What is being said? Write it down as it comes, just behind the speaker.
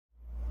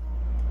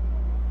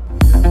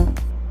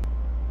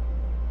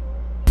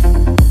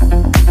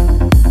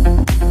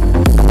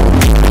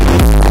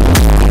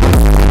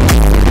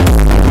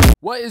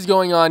What is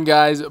going on,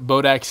 guys?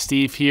 Bodak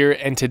Steve here,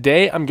 and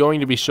today I'm going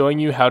to be showing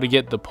you how to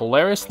get the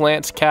Polaris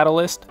Lance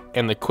Catalyst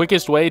and the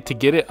quickest way to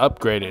get it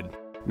upgraded.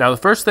 Now, the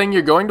first thing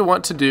you're going to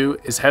want to do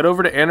is head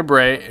over to Anna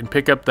Bray and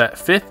pick up that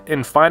fifth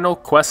and final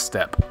quest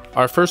step.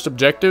 Our first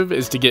objective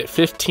is to get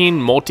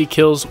 15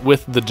 multi-kills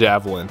with the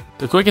Javelin.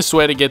 The quickest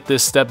way to get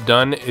this step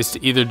done is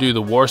to either do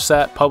the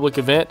Warsat public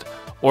event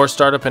or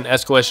start up an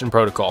escalation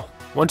protocol.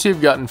 Once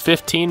you've gotten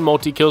 15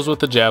 multi-kills with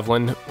the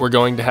Javelin, we're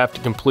going to have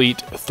to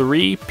complete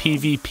 3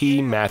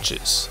 PvP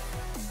matches.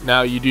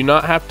 Now, you do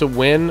not have to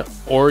win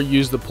or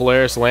use the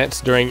Polaris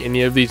Lance during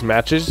any of these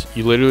matches.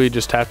 You literally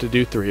just have to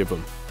do 3 of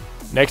them.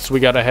 Next,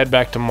 we gotta head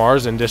back to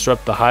Mars and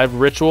disrupt the Hive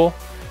ritual.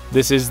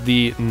 This is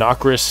the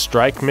Nokris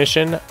Strike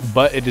mission,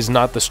 but it is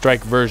not the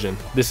Strike version.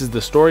 This is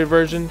the story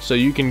version, so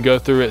you can go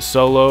through it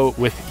solo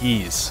with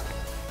ease.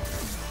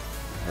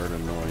 Heard a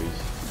noise.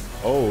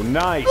 Oh,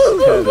 nice,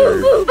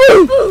 Tether.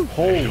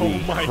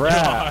 Holy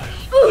crap.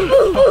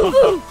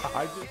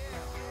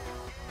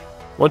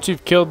 Once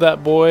you've killed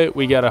that boy,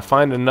 we gotta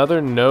find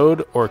another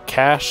node or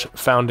cache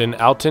found in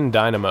Alton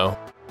Dynamo.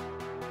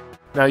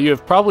 Now, you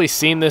have probably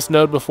seen this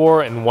node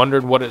before and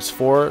wondered what it's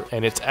for,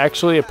 and it's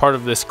actually a part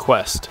of this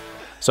quest.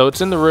 So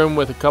it's in the room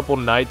with a couple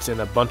knights and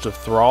a bunch of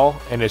thrall,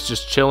 and it's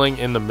just chilling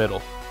in the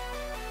middle.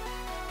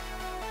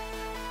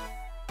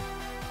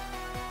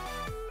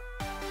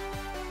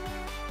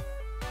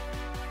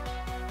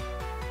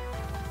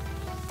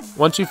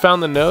 Once you've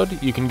found the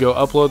node, you can go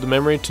upload the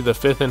memory to the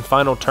 5th and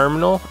final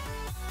terminal,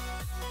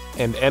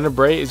 and Anna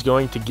Bray is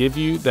going to give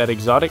you that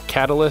exotic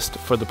catalyst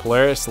for the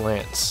Polaris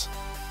Lance.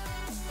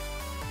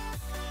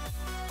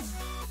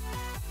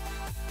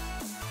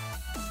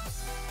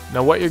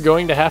 Now, what you're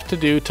going to have to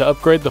do to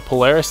upgrade the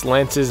Polaris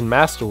Lance's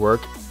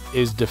masterwork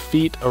is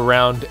defeat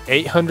around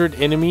 800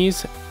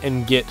 enemies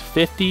and get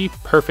 50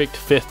 perfect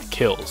 5th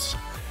kills.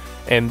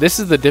 And this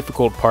is the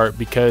difficult part,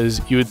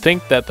 because you would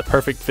think that the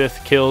perfect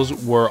 5th kills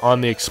were on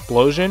the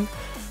explosion,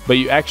 but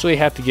you actually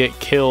have to get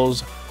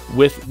kills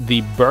with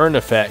the burn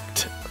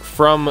effect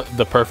from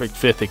the perfect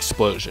 5th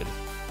explosion.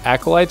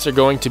 Acolytes are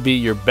going to be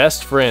your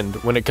best friend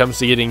when it comes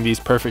to getting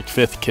these perfect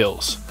 5th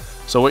kills.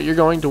 So what you're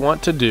going to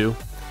want to do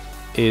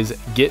is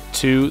get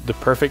to the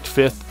perfect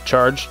 5th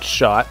charged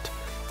shot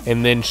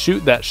and then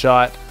shoot that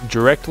shot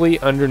directly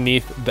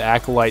underneath the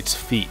Acolyte's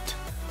feet.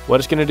 What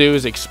it's going to do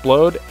is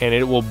explode, and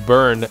it will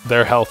burn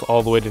their health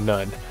all the way to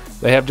none.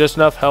 They have just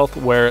enough health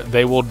where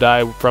they will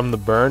die from the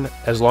burn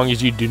as long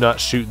as you do not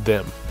shoot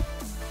them.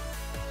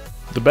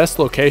 The best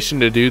location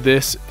to do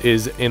this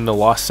is in the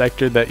Lost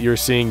Sector that you're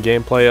seeing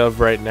gameplay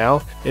of right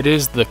now. It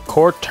is the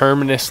core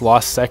terminus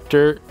Lost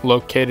Sector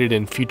located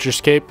in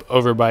Futurescape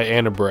over by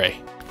Anna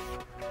Bray.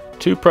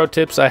 2 pro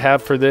tips I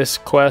have for this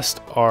quest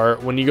are: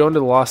 when you go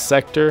into the Lost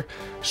Sector,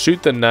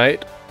 shoot the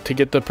Knight to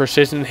get the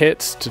precision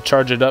hits to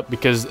charge it up,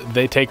 because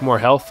they take more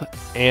health,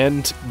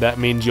 and that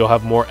means you'll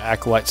have more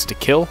Acolytes to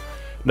kill.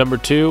 Number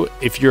 2,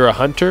 if you're a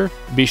hunter,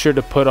 be sure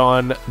to put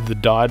on the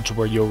dodge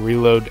where you'll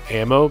reload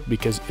ammo,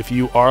 because if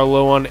you are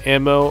low on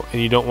ammo and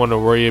you don't want to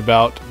worry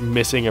about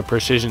missing a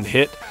precision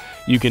hit,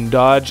 you can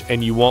dodge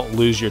and you won't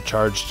lose your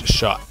charged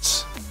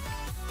shots.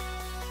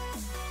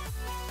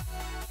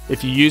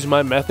 If you use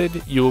my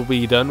method, you will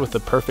be done with the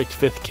perfect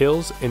 5th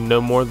kills in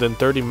no more than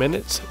 30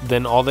 minutes.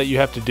 Then all that you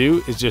have to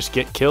do is just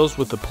get kills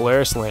with the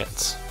Polaris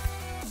Lance.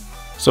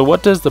 So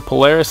what does the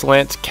Polaris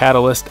Lance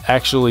Catalyst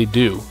actually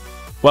do?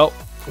 Well,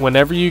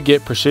 whenever you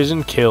get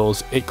precision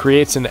kills, it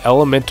creates an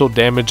elemental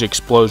damage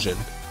explosion.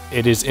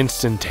 It is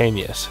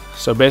instantaneous.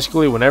 So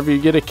basically, whenever you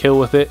get a kill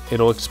with it,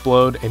 it'll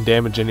explode and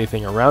damage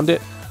anything around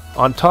it.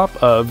 On top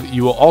of,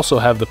 you will also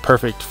have the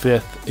perfect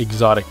 5th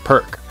exotic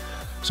perk.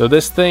 So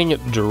this thing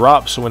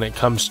drops when it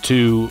comes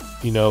to,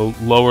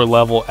 lower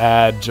level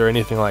ads or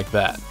anything like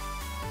that.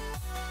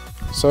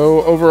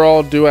 So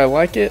overall, do I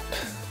like it?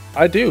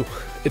 I do.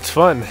 It's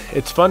fun.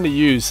 It's fun to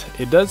use.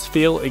 It does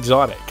feel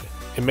exotic.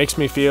 It makes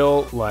me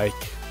feel like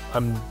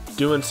I'm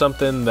doing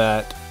something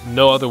that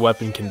no other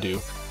weapon can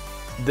do.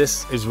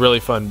 This is really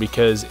fun,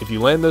 because if you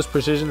land those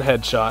precision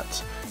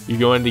headshots, you're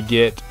going to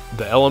get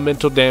the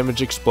elemental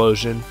damage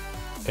explosion,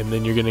 and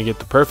then you're going to get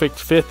the perfect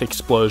 5th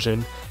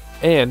explosion,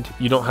 and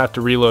you don't have to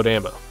reload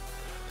ammo.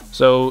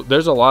 So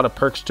there's a lot of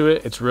perks to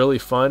it. It's really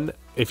fun.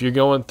 If you're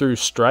going through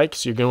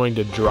strikes, you're going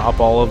to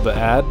drop all of the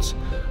ads.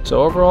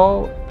 So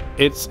overall,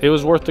 it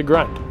was worth the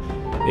grind.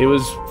 It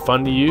was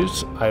fun to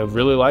use. I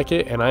really like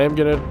it, and I am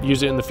going to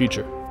use it in the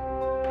future.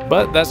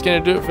 But that's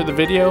going to do it for the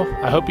video.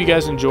 I hope you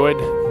guys enjoyed.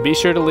 Be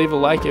sure to leave a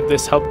like if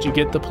this helped you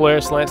get the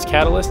Polaris Lance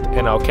Catalyst,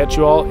 and I'll catch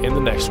you all in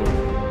the next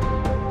one.